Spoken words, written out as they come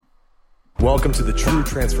Welcome to the True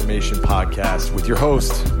Transformation Podcast with your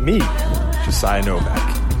host, me, Josiah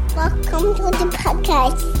Novak. Welcome to the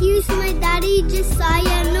podcast. Here's my daddy,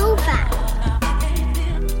 Josiah Novak.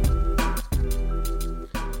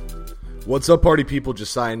 What's up, party people?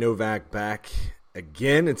 Josiah Novak back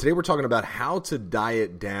again. And today we're talking about how to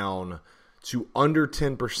diet down to under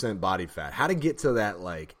 10% body fat. How to get to that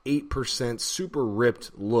like 8% super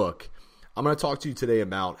ripped look. I'm going to talk to you today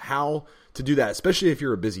about how to do that, especially if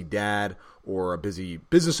you're a busy dad or a busy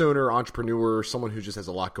business owner, entrepreneur, someone who just has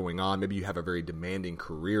a lot going on. Maybe you have a very demanding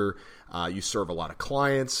career. You serve a lot of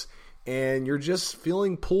clients and you're just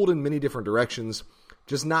feeling pulled in many different directions.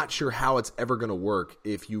 Just not sure how it's ever going to work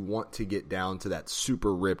if you want to get down to that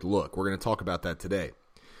super ripped look. We're going to talk about that today.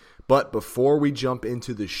 But before we jump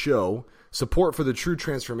into the show, support for the True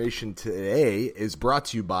Transformation today is brought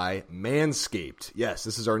to you by Manscaped. Yes,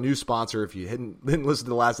 this is our new sponsor. If you didn't listen to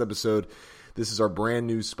the last episode, this is our brand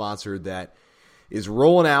new sponsor that is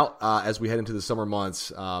rolling out as we head into the summer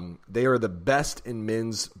months. They are the best in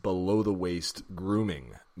men's below-the-waist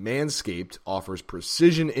grooming. Manscaped offers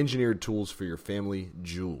precision-engineered tools for your family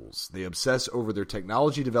jewels. They obsess over their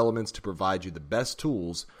technology developments to provide you the best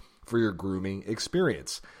tools for your grooming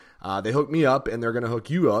experience. They hooked me up, and they're going to hook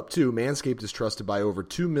you up, too. Manscaped is trusted by over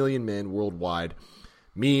 2 million men worldwide,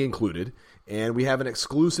 me included, and we have an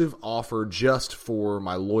exclusive offer just for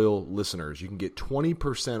my loyal listeners. You can get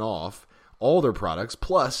 20% off all their products,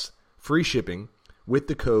 plus free shipping, with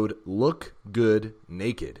the code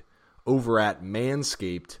LOOKGOODNAKED over at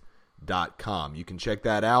manscaped.com. You can check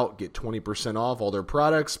that out, get 20% off all their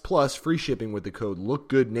products, plus free shipping with the code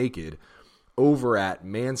LOOKGOODNAKED over at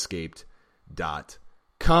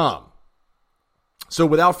manscaped.com. So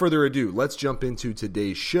without further ado, let's jump into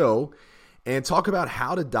today's show and talk about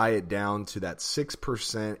how to diet down to that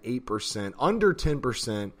 6%, 8%, under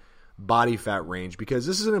 10% body fat range, because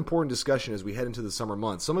this is an important discussion as we head into the summer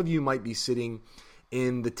months. Some of you might be sitting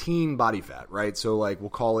in the teen body fat, right? So like we'll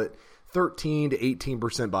call it 13 to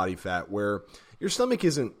 18% body fat, where your stomach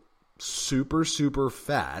isn't super, super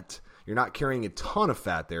fat. You're not carrying a ton of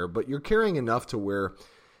fat there, but you're carrying enough to where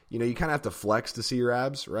you kind of have to flex to see your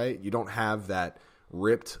abs, right? You don't have that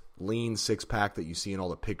ripped, lean six-pack that you see in all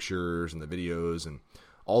the pictures and the videos and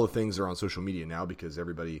all the things that are on social media now because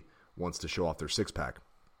everybody wants to show off their six-pack,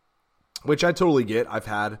 which I totally get. I've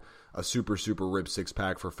had a super, super ripped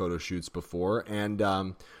six-pack for photo shoots before. And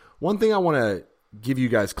one thing I want to give you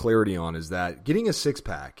guys clarity on is that getting a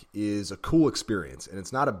six-pack is a cool experience, and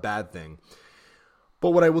it's not a bad thing. But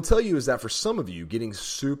what I will tell you is that for some of you, getting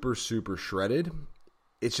super, super shredded,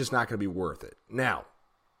 it's just not going to be worth it. Now,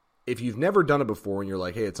 if you've never done it before and you're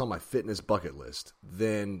like, hey, it's on my fitness bucket list,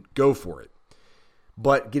 then go for it.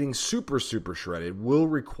 But getting super, super shredded will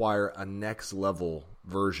require a next level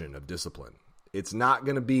version of discipline. It's not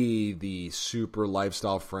going to be the super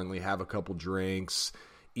lifestyle friendly, have a couple drinks,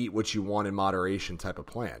 eat what you want in moderation type of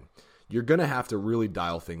plan. You're going to have to really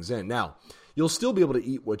dial things in. Now, you'll still be able to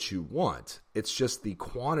eat what you want. It's just the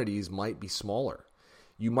quantities might be smaller.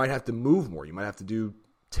 You might have to move more. You might have to do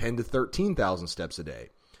 10 to 13,000 steps a day.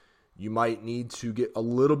 You might need to get a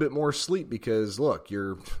little bit more sleep because, look,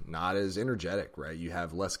 you're not as energetic, right? You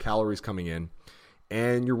have less calories coming in,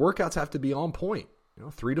 and your workouts have to be on point.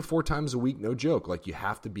 3 to 4 times a week, no joke. Like, you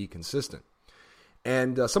have to be consistent.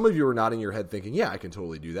 And some of you are nodding your head thinking, yeah, I can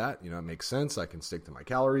totally do that. It makes sense. I can stick to my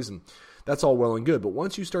calories, and that's all well and good. But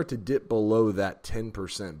once you start to dip below that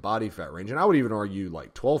 10% body fat range, and I would even argue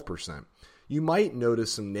like 12%, you might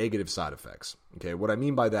notice some negative side effects. Okay, what I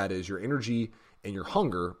mean by that is your energy and your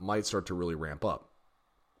hunger might start to really ramp up.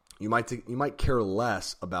 You might care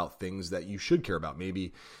less about things that you should care about.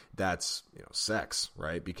 Maybe that's sex,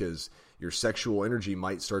 right? Because your sexual energy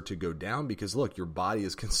might start to go down because, look, your body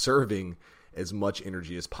is conserving as much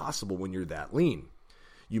energy as possible when you're that lean.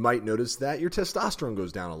 You might notice that your testosterone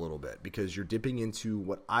goes down a little bit because you're dipping into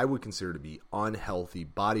what I would consider to be unhealthy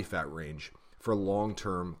body fat range for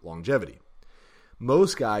long-term longevity.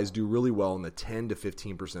 Most guys do really well in the 10 to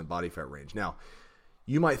 15% body fat range. Now,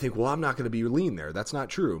 you might think, well, I'm not going to be lean there. That's not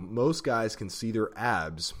true. Most guys can see their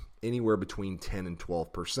abs anywhere between 10 and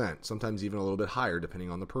 12%, sometimes even a little bit higher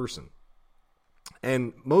depending on the person.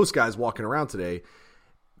 And most guys walking around today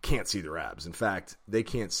can't see their abs. In fact, they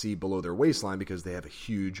can't see below their waistline because they have a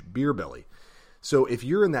huge beer belly. So if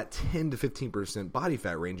you're in that 10 to 15% body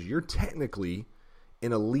fat range, you're technically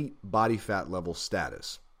in elite body fat level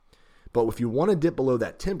status. But if you want to dip below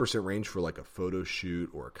that 10% range for like a photo shoot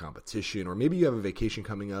or a competition, or maybe you have a vacation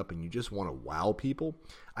coming up and you just want to wow people,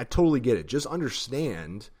 I totally get it. Just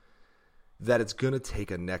understand that it's going to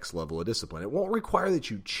take a next level of discipline. It won't require that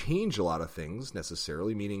you change a lot of things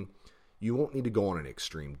necessarily, meaning you won't need to go on an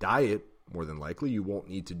extreme diet, more than likely. You won't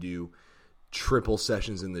need to do triple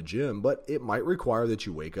sessions in the gym, but it might require that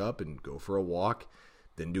you wake up and go for a walk,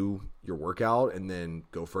 then do your workout, and then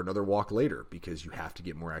go for another walk later because you have to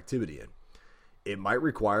get more activity in. It might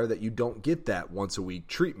require that you don't get that once a week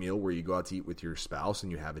treat meal where you go out to eat with your spouse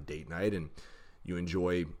and you have a date night and you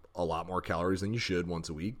enjoy a lot more calories than you should once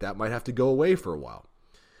a week. That might have to go away for a while.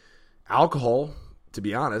 Alcohol, to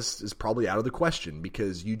be honest, is probably out of the question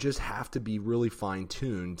because you just have to be really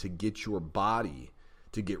fine-tuned to get your body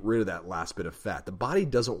to get rid of that last bit of fat. The body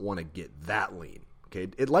doesn't want to get that lean. Okay,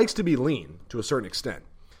 it likes to be lean to a certain extent.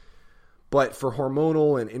 But for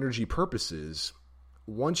hormonal and energy purposes,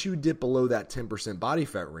 once you dip below that 10% body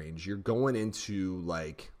fat range, you're going into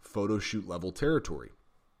like photo shoot level territory.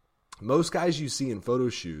 Most guys you see in photo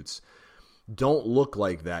shoots don't look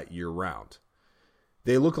like that year round.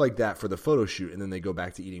 They look like that for the photo shoot, and then they go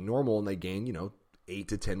back to eating normal and they gain, 8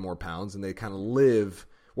 to 10 more pounds, and they kind of live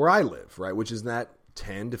where I live, right? Which is in that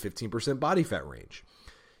 10 to 15% body fat range.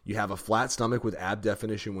 You have a flat stomach with ab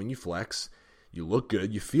definition when you flex. You look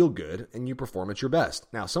good, you feel good, and you perform at your best.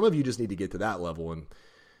 Now, some of you just need to get to that level, and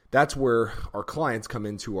that's where our clients come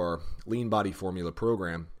into our Lean Body Formula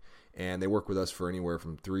program, and they work with us for anywhere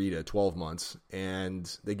from 3 to 12 months,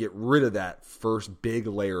 and they get rid of that first big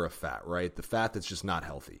layer of fat, right? The fat that's just not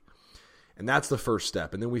healthy. And that's the first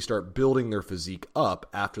step. And then we start building their physique up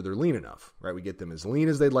after they're lean enough, right? We get them as lean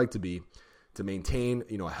as they'd like to be to maintain,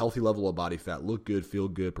 a healthy level of body fat, look good, feel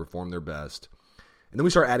good, perform their best. And then we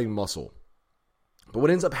start adding muscle. But what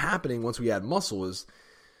ends up happening once we add muscle is,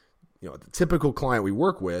 the typical client we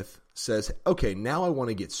work with says, okay, now I want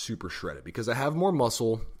to get super shredded because I have more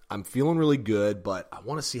muscle. I'm feeling really good, but I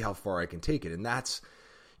want to see how far I can take it. And that's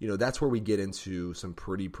where we get into some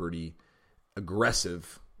pretty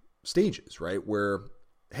aggressive stages, right? Where,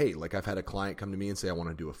 hey, like I've had a client come to me and say, I want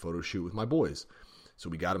to do a photo shoot with my boys. So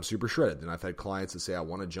we got them super shredded. Then I've had clients that say, I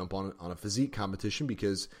want to jump on a physique competition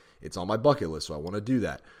because it's on my bucket list, so I want to do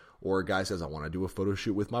that. Or a guy says, I want to do a photo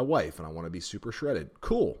shoot with my wife and I want to be super shredded.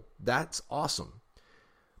 Cool. That's awesome.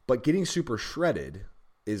 But getting super shredded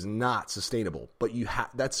is not sustainable. But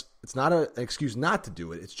it's not an excuse not to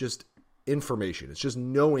do it. It's just information. It's just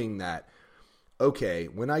knowing that, okay,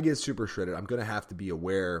 when I get super shredded, I'm going to have to be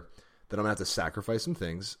aware that I'm going to have to sacrifice some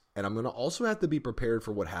things. And I'm going to also have to be prepared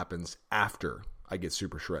for what happens after I get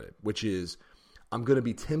super shredded, which is I'm going to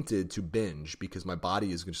be tempted to binge because my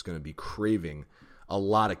body is just going to be craving a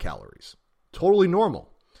lot of calories. Totally normal.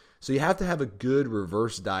 So you have to have a good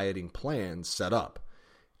reverse dieting plan set up,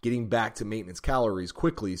 getting back to maintenance calories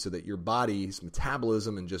quickly so that your body's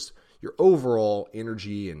metabolism and just your overall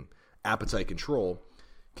energy and appetite control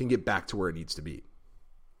can get back to where it needs to be.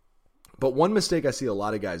 But one mistake I see a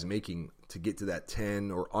lot of guys making to get to that 10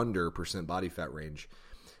 or under % body fat range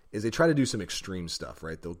is they try to do some extreme stuff,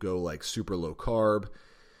 right? They'll go like super low carb.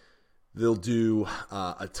 They'll do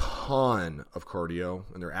a ton of cardio,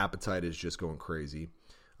 and their appetite is just going crazy.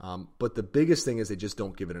 But the biggest thing is they just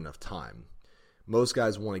don't give it enough time. Most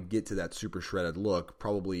guys want to get to that super shredded look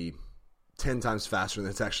probably 10 times faster than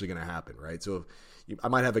it's actually going to happen, right? So I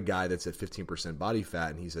might have a guy that's at 15% body fat,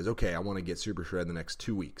 and he says, okay, I want to get super shredded in the next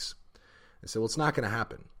 2 weeks. I say, well, it's not going to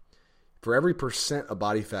happen. For every % of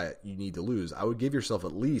body fat you need to lose, I would give yourself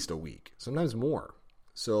at least a week, sometimes more.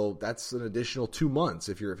 So that's an additional 2 months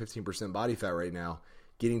if you're at 15% body fat right now,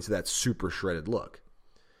 getting to that super shredded look.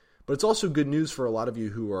 But it's also good news for a lot of you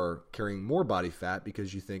who are carrying more body fat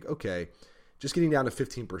because you think, okay, just getting down to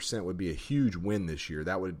 15% would be a huge win this year.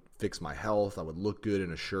 That would fix my health. I would look good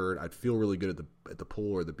in a shirt. I'd feel really good at the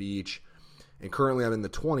pool or the beach. And currently I'm in the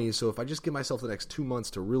 20s, so if I just give myself the next 2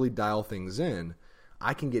 months to really dial things in,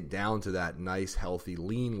 I can get down to that nice, healthy,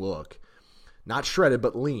 lean look. Not shredded,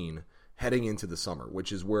 but lean, heading into the summer,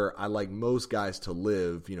 which is where I like most guys to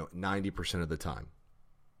live, 90% of the time.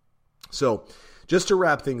 So just to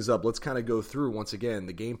wrap things up, let's kind of go through, once again,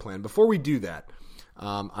 the game plan. Before we do that,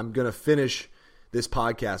 I'm going to finish this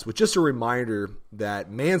podcast with just a reminder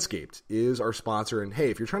that Manscaped is our sponsor. And hey,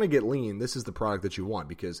 if you're trying to get lean, this is the product that you want,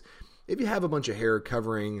 because if you have a bunch of hair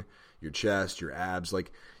covering your chest, your abs,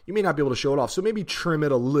 like you may not be able to show it off. So maybe trim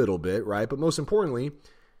it a little bit, right? But most importantly,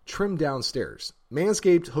 trim downstairs.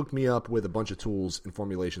 Manscaped hooked me up with a bunch of tools and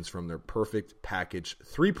formulations from their Perfect Package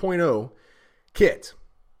 3.0 kit.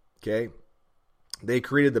 Okay. They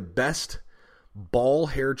created the best ball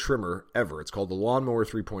hair trimmer ever. It's called the Lawnmower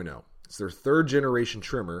 3.0. It's their 3rd generation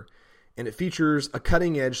trimmer, and it features a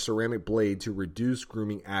cutting-edge ceramic blade to reduce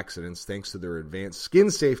grooming accidents thanks to their advanced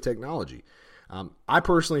skin-safe technology. I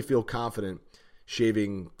personally feel confident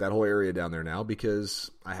shaving that whole area down there now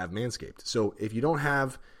because I have Manscaped. So if you don't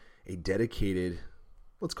have a dedicated,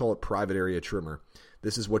 let's call it private area trimmer,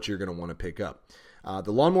 this is what you're going to want to pick up.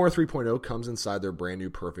 The Lawnmower 3.0 comes inside their brand new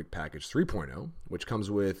Perfect Package 3.0, which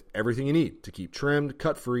comes with everything you need to keep trimmed,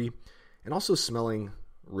 cut-free, and also smelling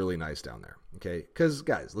really nice down there, okay? Because,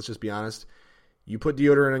 guys, let's just be honest. You put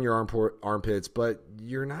deodorant on your armpits, but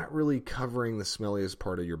you're not really covering the smelliest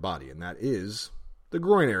part of your body, and that is the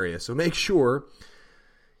groin area. So make sure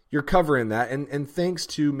you're covering that. And thanks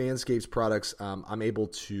to Manscaped's products, I'm able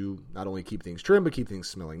to not only keep things trim, but keep things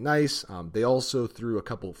smelling nice. They also threw a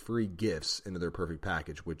couple free gifts into their Perfect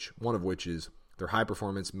Package, one of which is their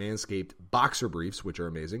high-performance Manscaped boxer briefs, which are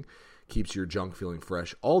amazing. Keeps your junk feeling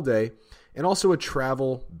fresh all day. And also a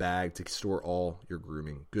travel bag to store all your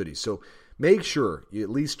grooming goodies. So make sure you at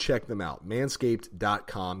least check them out.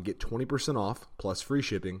 Manscaped.com. Get 20% off plus free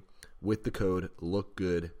shipping with the code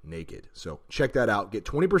LookGoodNaked. So check that out. Get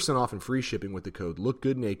 20% off and free shipping with the code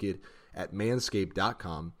LookGoodNaked at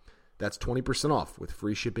Manscaped.com. That's 20% off with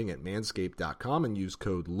free shipping at Manscaped.com and use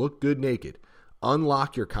code LookGoodNaked.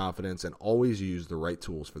 Unlock your confidence and always use the right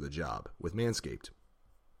tools for the job with Manscaped.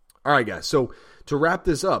 All right, guys. So to wrap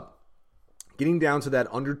this up, getting down to that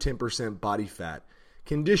under 10% body fat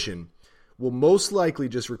condition will most likely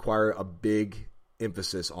just require a big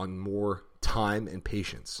emphasis on more time and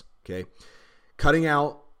patience, okay? Cutting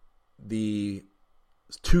out the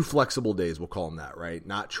too flexible days, we'll call them that, right?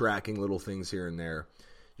 Not tracking little things here and there.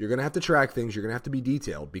 You're going to have to track things. You're going to have to be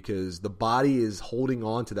detailed because the body is holding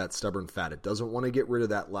on to that stubborn fat. It doesn't want to get rid of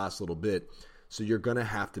that last little bit, so you're going to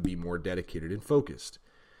have to be more dedicated and focused.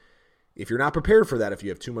 If you're not prepared for that, if you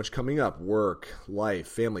have too much coming up, work, life,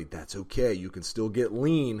 family, that's okay. You can still get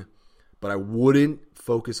lean, but I wouldn't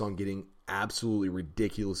focus on getting absolutely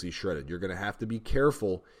ridiculously shredded. You're going to have to be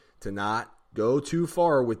careful to not go too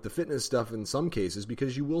far with the fitness stuff in some cases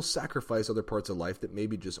because you will sacrifice other parts of life that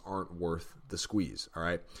maybe just aren't worth the squeeze, all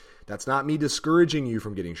right? That's not me discouraging you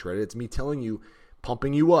from getting shredded. It's me telling you,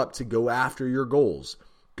 pumping you up to go after your goals.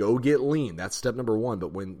 Go get lean. That's step number one.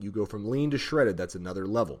 But when you go from lean to shredded, that's another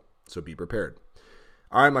level. So be prepared.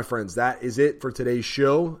 All right, my friends, that is it for today's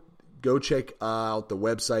show. Go check out the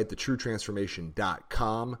website,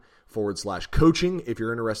 thetruetransformation.com/coaching if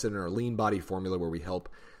you're interested in our lean body formula where we help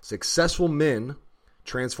successful men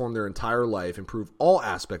transform their entire life, improve all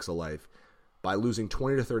aspects of life by losing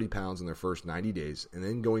 20 to 30 pounds in their first 90 days and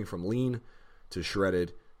then going from lean to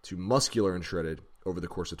shredded to muscular and shredded over the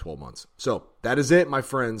course of 12 months. So that is it, my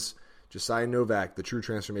friends. Josiah Novak, the True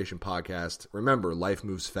Transformation Podcast. Remember, life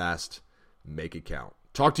moves fast. Make it count.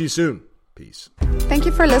 Talk to you soon. Peace. Thank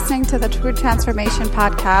you for listening to the True Transformation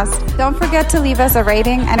Podcast. Don't forget to leave us a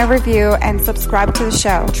rating and a review and subscribe to the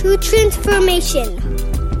show. True transformation.